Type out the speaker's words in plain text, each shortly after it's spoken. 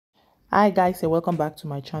Hi guys, and welcome back to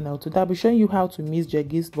my channel. Today I'll be showing you how to mix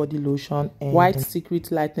jergens body lotion and white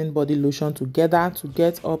secret lightening body lotion together to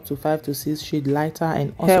get up to 5 to 6 shades lighter,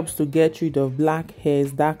 and also helps to get rid of black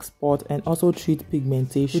hairs, dark spots, and also treat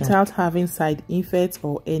pigmentation without having side effects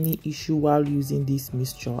or any issue while using this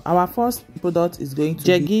mixture. Our first product is going to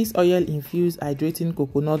be jergens oil infused hydrating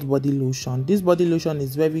coconut body lotion. This body lotion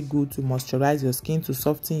is very good to moisturize your skin, to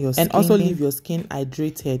soften your skin, and also leave your skin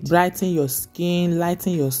hydrated, brighten your skin,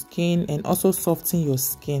 lighten your skin, and also soften your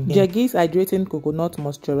skin. Jergens hydrating coconut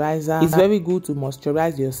moisturizer is very good to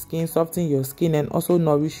moisturize your skin, soften your skin, and also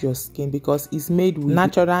nourish your skin because it's made with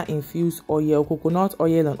natural infused oil, coconut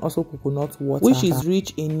oil, and also coconut water, which is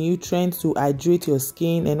rich in nutrients to hydrate your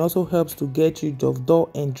skin and also helps to get rid of dull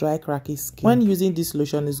and dry cracky skin. When using this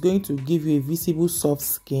lotion, it's going to give you a visible soft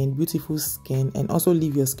skin, beautiful skin, and also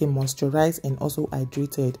leave your skin moisturized and also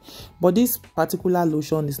hydrated. But this particular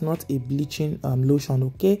lotion is not a bleaching lotion,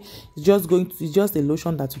 okay? It's just a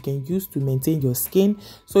lotion that you can use to maintain your skin.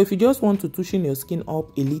 So if you just want to touchen your skin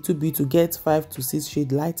up a little bit to get 5 to 6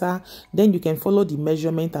 shades lighter, then you can follow the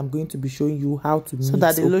measurement I'm going to be showing you how to mix, so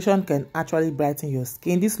that the lotion can actually brighten your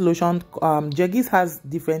skin. This lotion, jergens has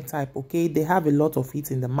different type, okay? They have a lot of it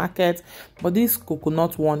in the market, but this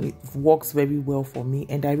coconut one, it works very well for me,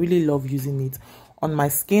 and I really love using it on my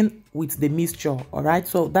skin with the mixture. All right,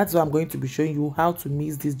 so that's why I'm going to be showing you how to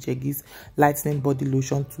mix this jergens lightening body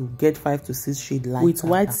lotion to get 5 to 6 shades lighter with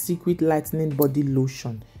white secret lightening body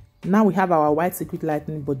lotion. Now we have our white secret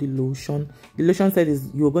lightening body lotion. The lotion said is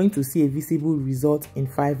you're going to see a visible result in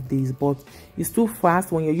 5 days, but it's too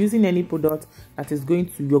fast. When you're using any product that is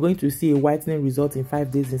you're going to see a whitening result in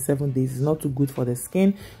 5 days, in 7 days, it's not too good for the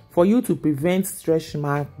skin. For you to prevent stretch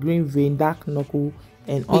mark, green vein, dark knuckle,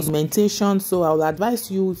 and pigmentation, so I will advise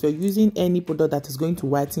you, if you're using any product that is going to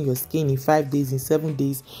whiten your skin in 5 days, in 7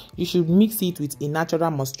 days, you should mix it with a natural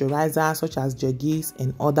moisturizer such as jergens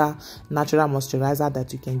and other natural moisturizer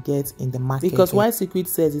that you can get in the market, because white secret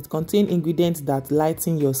says it contains ingredients that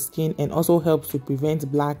lighten your skin and also helps to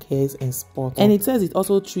prevent black hairs and spots, and it says it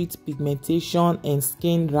also treats pigmentation and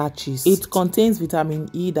skin rashes. It contains vitamin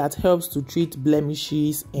E that helps to treat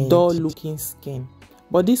blemishes and dull looking skin.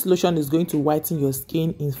 But this lotion is going to whiten your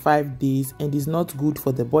skin in 5 days and is not good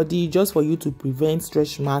for the body, just for you to prevent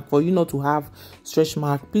stretch mark, for you not to have stretch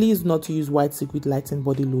mark. Please not use white secret lightening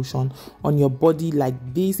body lotion on your body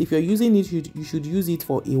like this. If you're using it, you should use it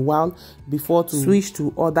for a while before to switch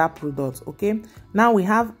to other products, okay? Now we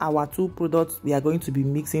have our 2 products we are going to be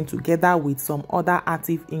mixing together with some other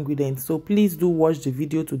active ingredients. So please do watch the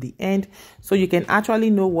video to the end so you can actually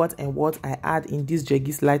know what I add in this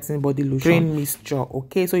jergens lightening body lotion mixture,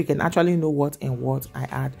 okay? So you can actually know what I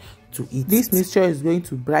add to it. This mixture is going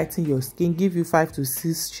to brighten your skin, give you 5 to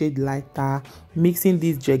 6 shades lighter. Mixing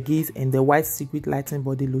these jergens and the white secret lightening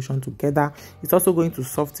body lotion together, it's also going to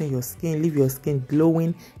soften your skin, leave your skin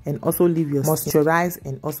glowing, and also leave your moisturized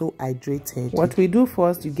and also hydrated. What we do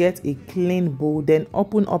first, you get a clean bowl, then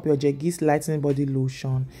open up your jergens lightening body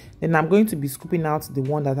lotion. Then I'm going to be scooping out the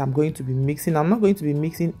one that I'm going to be mixing. I'm not going to be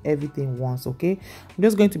mixing everything once, okay? I'm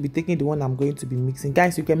just going to be taking the one I'm going to be mixing.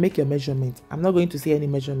 Guys, you can make your measurement. I'm not going to say any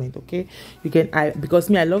measurement, okay? You can, because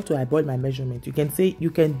me, I love to eyeball my measurement. You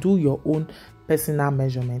can do your own personal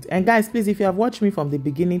measurement. And guys, please, if you have watched me from the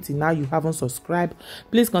beginning till now, you haven't subscribed,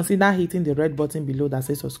 please consider hitting the red button below that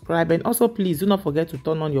says subscribe. And also, please do not forget to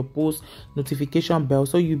turn on your post notification bell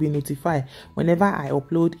so you'll be notified whenever I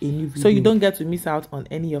upload a new video, so you don't get to miss out on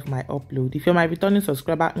any of my upload. If you're my returning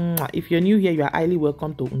subscriber, if you're new here, you are highly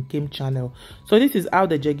welcome to Unkem channel. So this is how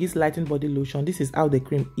the jergens lightening body lotion, this is how the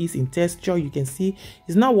cream is in texture. You can see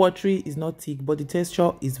it's not watery, it's not thick, but the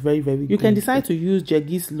texture is very good. You can decide to use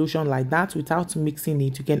jergens lotion like that without mixing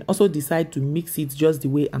it. You can also decide to mix it just the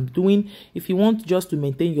way I'm doing. If you want just to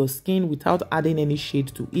maintain your skin without adding any shade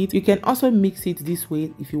to it, you can also mix it this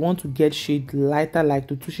way if you want to get shade lighter, like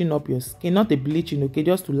to touchen up your skin, not a bleaching, okay,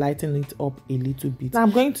 just to lighten it up a little bit. Now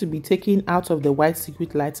I'm going to be taking out of the white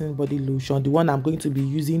secret lightening body lotion, the one I'm going to be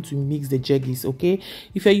using to mix the jergens, okay?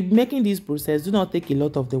 If you're making this process, do not take a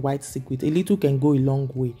lot of the white secret. A little can go a long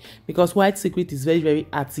way, because white secret is very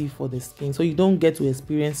active for the skin, so you don't get to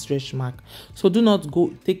experience stretch mark. So do not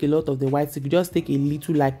go take a lot of the white secret, just take a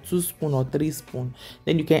little, like 2 spoons or 3 spoons.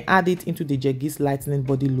 Then you can add it into the jergens lightening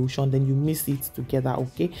body lotion, then you mix it together,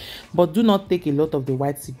 okay? But do not take a lot of the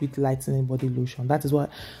white secret lightening body lotion. That is why,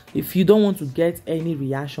 if you don't want to get any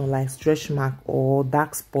reaction like stretch mark or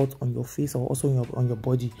dark spot on your face or also on your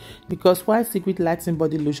body, because white secret lightening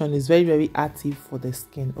body lotion is very active for the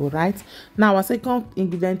skin. All right, now our second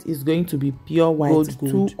ingredient is going to be pure white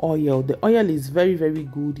gold oil. The oil is very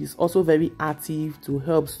good. It's also very very active, to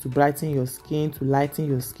helps to brighten your skin, to lighten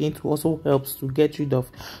your skin, to also helps to get rid of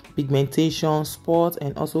pigmentation, spots,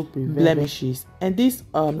 and also prevent blemishes. And this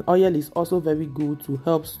oil is also very good to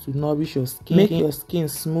helps to nourish your skin, make your skin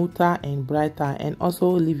smoother and brighter, and also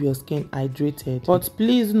leave your skin hydrated. But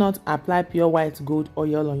please do not apply pure white gold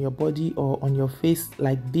oil on your body or on your face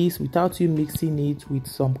like this without you mixing it with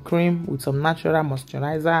some cream, with some natural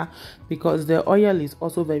moisturizer, because the oil is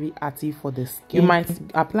also very active for the skin. You might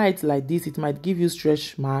apply it like this, it might give you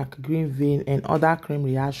stretch mark, green vein, and other cream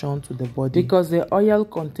reaction to the body, because the oil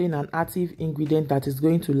contains an active ingredient that is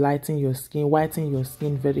going to lighten your skin, whiten your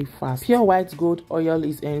skin very fast. Pure white gold oil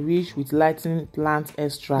is enriched with lightening plant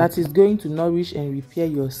extract that is going to nourish and repair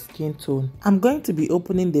your skin tone. I'm going to be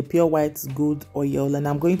opening the pure white gold oil, and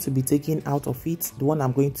I'm going to be taking out of it the one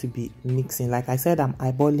I'm going to be mixing. Like I said, I'm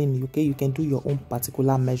eyeballing, okay? You can do your own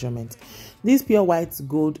particular measurement. This pure white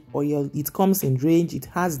gold oil, it comes in range. It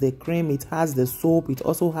has the cream, it has the soap, it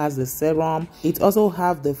also has the serum, it also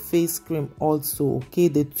have the face cream also, okay,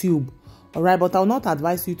 the tube. All right, but I'll not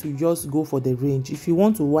advise you to just go for the range. If you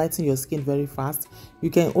want to whiten your skin very fast, you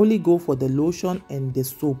can only go for the lotion, and the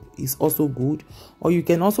soap is also good. Or you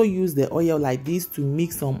can also use the oil like this to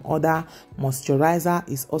mix some other moisturizer,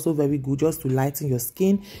 is also very good just to lighten your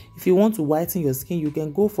skin. If you want to whiten your skin, you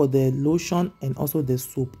can go for the lotion and also the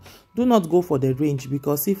soap. Do not go for the range,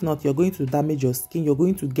 because if not, you're going to damage your skin. You're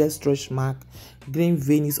going to get stretch mark, green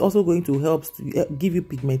vein. It's also going to help to give you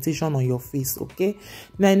pigmentation on your face, okay?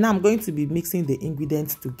 Now I'm going to be mixing the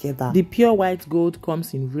ingredients together. The pure white gold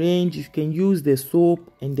comes in range. You can use the soap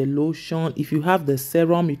and the lotion. If you have the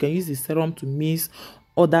serum, you can use the serum to mix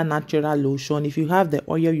other natural lotion. If you have the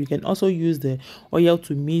oil, you can also use the oil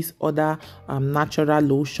to mix other natural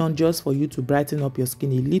lotion, just for you to brighten up your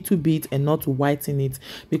skin a little bit and not to whiten it,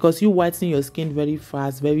 because you whiten your skin very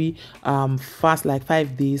fast, like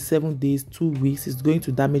 5 days, 7 days, 2 weeks, it's going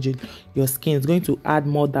to damage your skin. It's going to add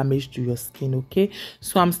more damage to your skin, okay?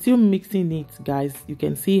 So I'm still mixing it, guys. You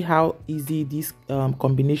can see how easy this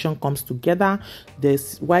combination comes together.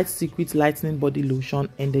 This white secret lightening body lotion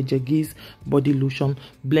and the jergens body lotion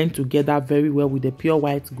blend together very well with the pure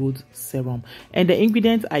white gold serum. And the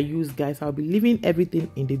ingredients I use, guys, I'll be leaving everything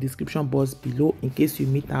in the description box below in case you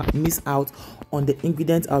miss out on the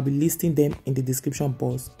ingredients. I'll be listing them in the description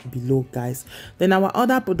box below, guys. Then our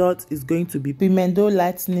other product is going to be pigment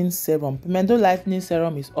lightening serum. Pigment lightening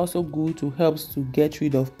serum is also good to helps to get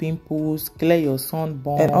rid of pimples, clear your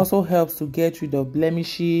sunburn, and also helps to get rid of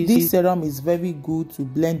blemishes. This serum is very good to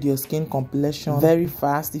blend your skin complexion very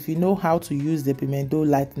fast. If you know how to use the pigment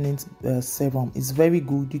lightening serum, it's very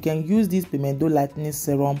good. You can use this pigment lightening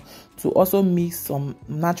serum to also mix some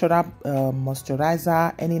natural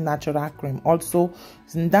moisturizer, any natural cream also.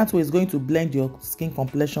 In that way, it's going to blend your skin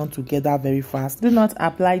complexion together very fast. Do not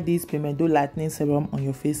apply this pigment lightening serum on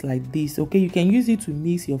your face like this, okay? You can use it to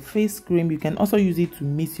mix your face cream. You can also use it to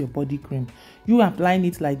mix your body cream. You applying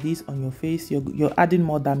it like this on your face, you're adding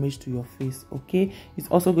more damage to your face, okay? It's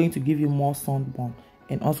also going to give you more sunburn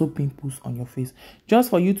and also pimples on your face. Just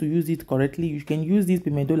for you to use it correctly, you can use this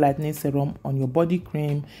pigment lightening serum on your body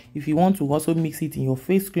cream. If you want to also mix it in your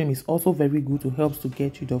face cream, it's also very good to help to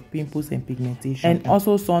get rid of pimples and pigmentation and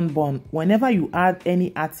also sunburn. Whenever you add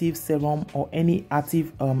any active serum or any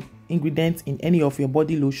active ingredients in any of your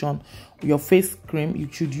body lotion, your face cream, you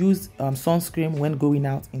should use sunscreen when going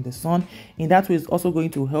out in the sun. In that way, it's also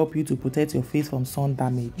going to help you to protect your face from sun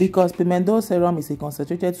damage, because pigment serum is a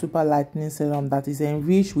concentrated super lightening serum that is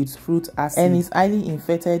enriched with fruit acid and is highly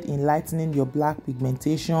effective in lightening your black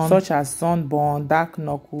pigmentation such as sunburn, dark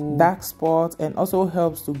knuckle, dark spots, and also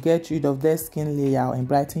helps to get rid of dead skin layer and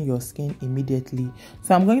brighten your skin immediately.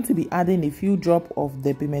 So I'm going to be adding a few drops of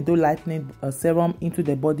the pigment lightening serum into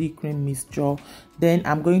the body cream mixture. Then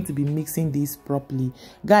I'm going to be mixing this properly.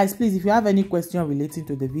 Guys, please, if you have any question relating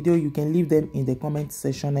to the video, you can leave them in the comment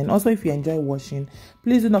section. And also, if you enjoy watching,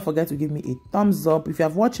 please do not forget to give me a thumbs up. If you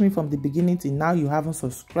have watched me from the beginning till now, you haven't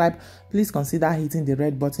subscribed, please consider hitting the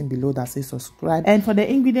red button below that says subscribe. And for the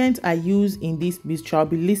ingredients I use in this mixture, I'll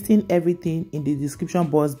be listing everything in the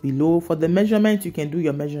description box below. For the measurement, you can do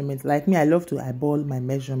your measurement. Like me, I love to eyeball my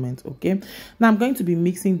measurement, okay? Now I'm going to be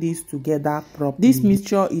mixing this together properly. This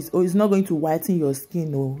mixture is not going to whiten your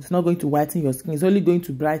skin. No, it's not going to whiten your skin. It's only going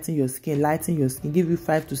to brighten your skin, lighten your skin, give you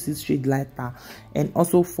 5 to 6 shades lighter, and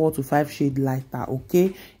also 4 to 5 shades lighter.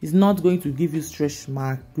 Okay, it's not going to give you stretch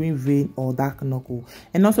mark, green vein, or dark knuckle.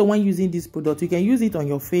 And also, when using this product, you can use it on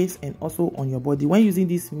your face and also on your body. When using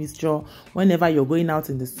this mixture, whenever you're going out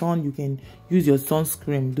in the sun, you can use your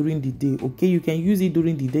sunscreen during the day. Okay, you can use it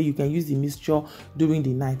during the day, you can use the mixture during the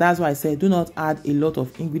night. That's why I said do not add a lot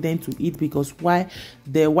of ingredient to it, because why?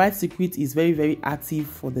 The white secret is very active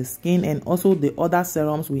for the skin, and also the other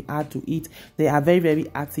serums we add to it, they are very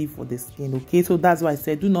active for the skin. Okay, so that's why I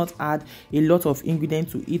said do not add a lot of ingredient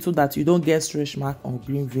to it, so that you don't get stretch mark or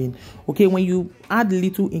green vein. Okay, when you add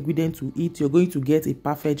little ingredient to it, you're going to get a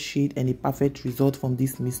perfect shade and a perfect result from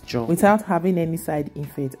this mixture without having any side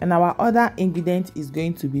effect. And our other ingredient is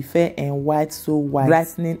going to be Fair and White So White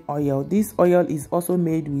brightening oil. This oil is also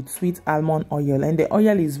made with sweet almond oil, and the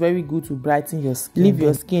oil is very good to brighten your skin, leave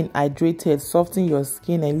your skin hydrated, soften your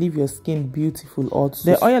skin, and leave your skin beautiful.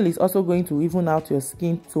 Also, the oil is also going to even out your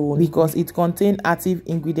skin tone, because it contains active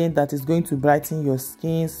ingredient that is going to brighten your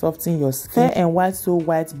skin, soften your skin. Fair and White So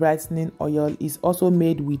White brightening oil is also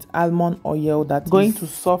made with almond oil that is going to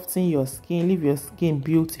soften your skin, leave your skin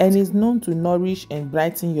beautiful, and is known to nourish and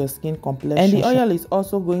brighten your skin complexion. And the oil is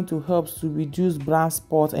also going to help to reduce brown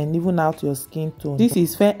spots and even out your skin tone. This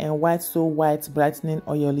is Fair and White So White brightening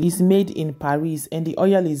oil. It's made in Paris, and the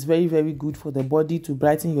oil is very good for the body to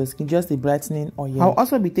brighten your skin, just a brightening oil. I'll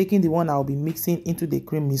also be taking the one I'll be mixing into the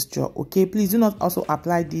cream mixture. Okay, please do not also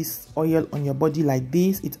apply this oil on your body like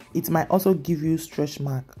this. It might also give you stretch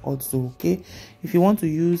mark also. Okay, if you want to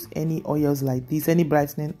use any oils like this, any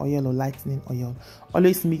brightening oil or lightening oil,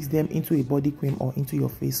 always mix them into a body cream or into your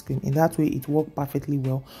face cream. In that way it works perfectly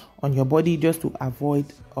well on your body, just to avoid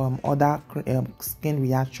other skin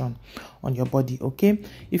reaction on your body. Okay,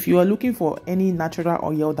 if you are looking for any natural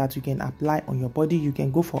oil that you can apply on your body, you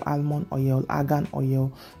can go for almond oil, argan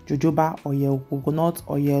oil, jojoba oil, coconut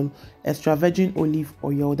oil, extra virgin olive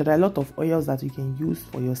oil. There are a lot of oils that you can use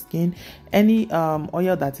for your skin. Any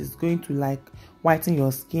oil that is going to like whiten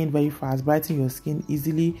your skin very fast, brighten your skin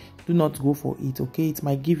easily, do not go for it. Okay, it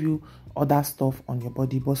might give you other stuff on your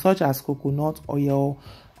body, but such as coconut oil,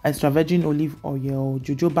 extra virgin olive oil,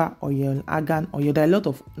 jojoba oil, argan oil, there are a lot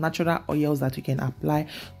of natural oils that you can apply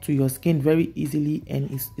to your skin very easily, and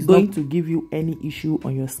it's going to give you any issue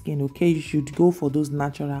on your skin. Okay, you should go for those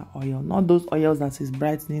natural oil, not those oils that is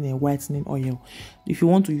brightening and whitening oil. If you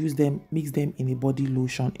want to use them, mix them in a body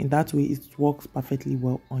lotion. In that way it works perfectly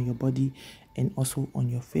well on your body and also on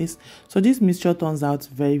your face. So this mixture turns out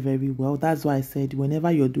very well. That's why I said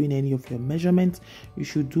whenever you're doing any of your measurements, you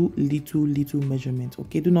should do little measurements.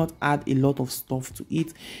 Okay, do not add a lot of stuff to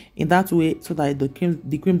it. In that way, so that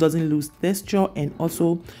the cream doesn't lose texture, and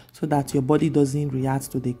also so that your body doesn't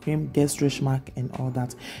react to the cream, get stretch mark and all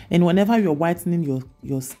that. And whenever you're whitening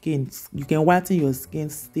your skin, you can whiten your skin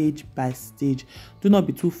stage by stage. Do not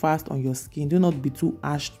be too fast on your skin, do not be too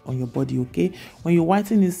harsh on your body. Okay, when you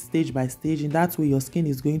whiten it stage by stage, in that way your skin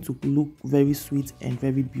is going to look very sweet and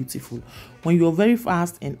very beautiful. When you're very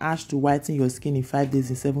fast and harsh to whiten your skin in 5 days,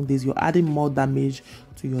 in 7 days, you're adding more damage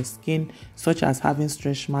to your skin, such as having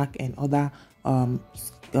stretch mark and other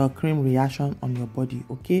cream reaction on your body.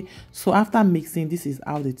 Okay, so after mixing, this is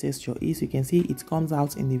how the texture is. You can see it comes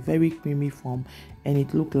out in a very creamy form, and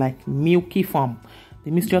it looks like milky form.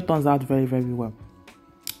 The mixture turns out very well.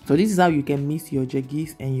 So this is how you can mix your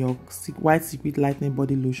jergens and your white secret lightening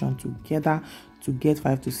body lotion together to get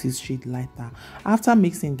 5 to 6 shades lighter. After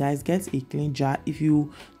mixing, guys, get a clean jar. If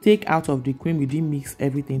you take out of the cream, you didn't mix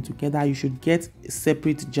everything together, you should get a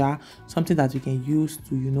separate jar, something that you can use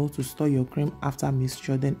to to store your cream after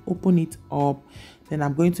mixture. Then open it up. Then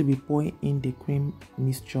I'm going to be pouring in the cream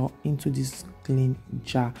mixture into this clean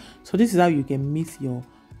jar. So this is how you can mix your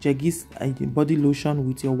jergens body lotion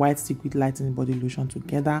with your white secret lightening body lotion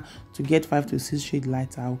together to get 5 to 6 shades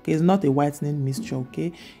lighter. Okay, it's not a whitening mixture.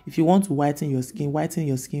 Okay, if you want to whiten your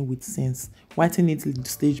skin with sense, whiten it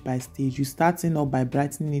stage by stage. You starting up by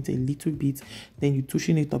brightening it a little bit, then you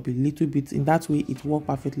touching it up a little bit. In that way it works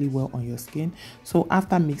perfectly well on your skin. So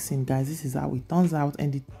after mixing, guys, this is how it turns out,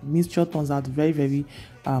 and the mixture turns out very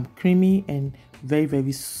creamy and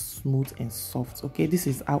very smooth and soft. Okay, this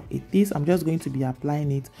is how it is. I'm just going to be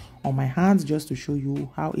applying it on my hands just to show you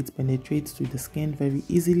how it penetrates to the skin very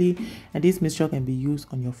easily. And this mixture can be used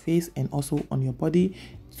on your face and also on your body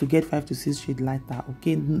to get 5 to 6 shades lighter.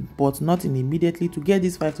 Okay, but not immediately. To get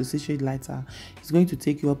this 5 to 6 shades lighter, it's going to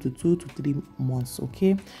take you up to 2 to 3 months.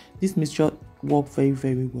 Okay, this mixture work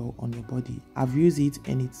very well on your body. I've used it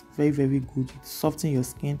and it's very good. It softens your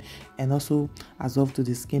skin and also absorbs to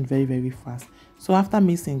the skin very fast. So after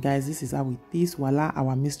mixing, guys, this is how it is. Voila,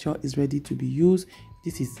 our mixture is ready to be used.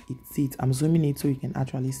 This is it. I'm zooming it so you can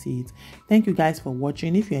actually see it. Thank you guys for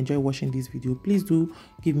watching. If you enjoy watching this video, please do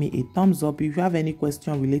give me a thumbs up. If you have any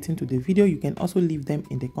question relating to the video, you can also leave them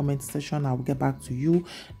in the comment section. I will get back to you.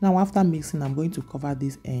 Now after mixing, I'm going to cover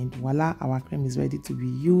this and voila, our cream is ready to be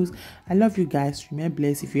used. I love you guys. Remain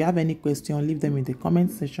blessed. If you have any question, leave them in the comment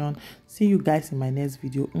section. See you guys in my next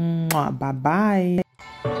video. Bye bye.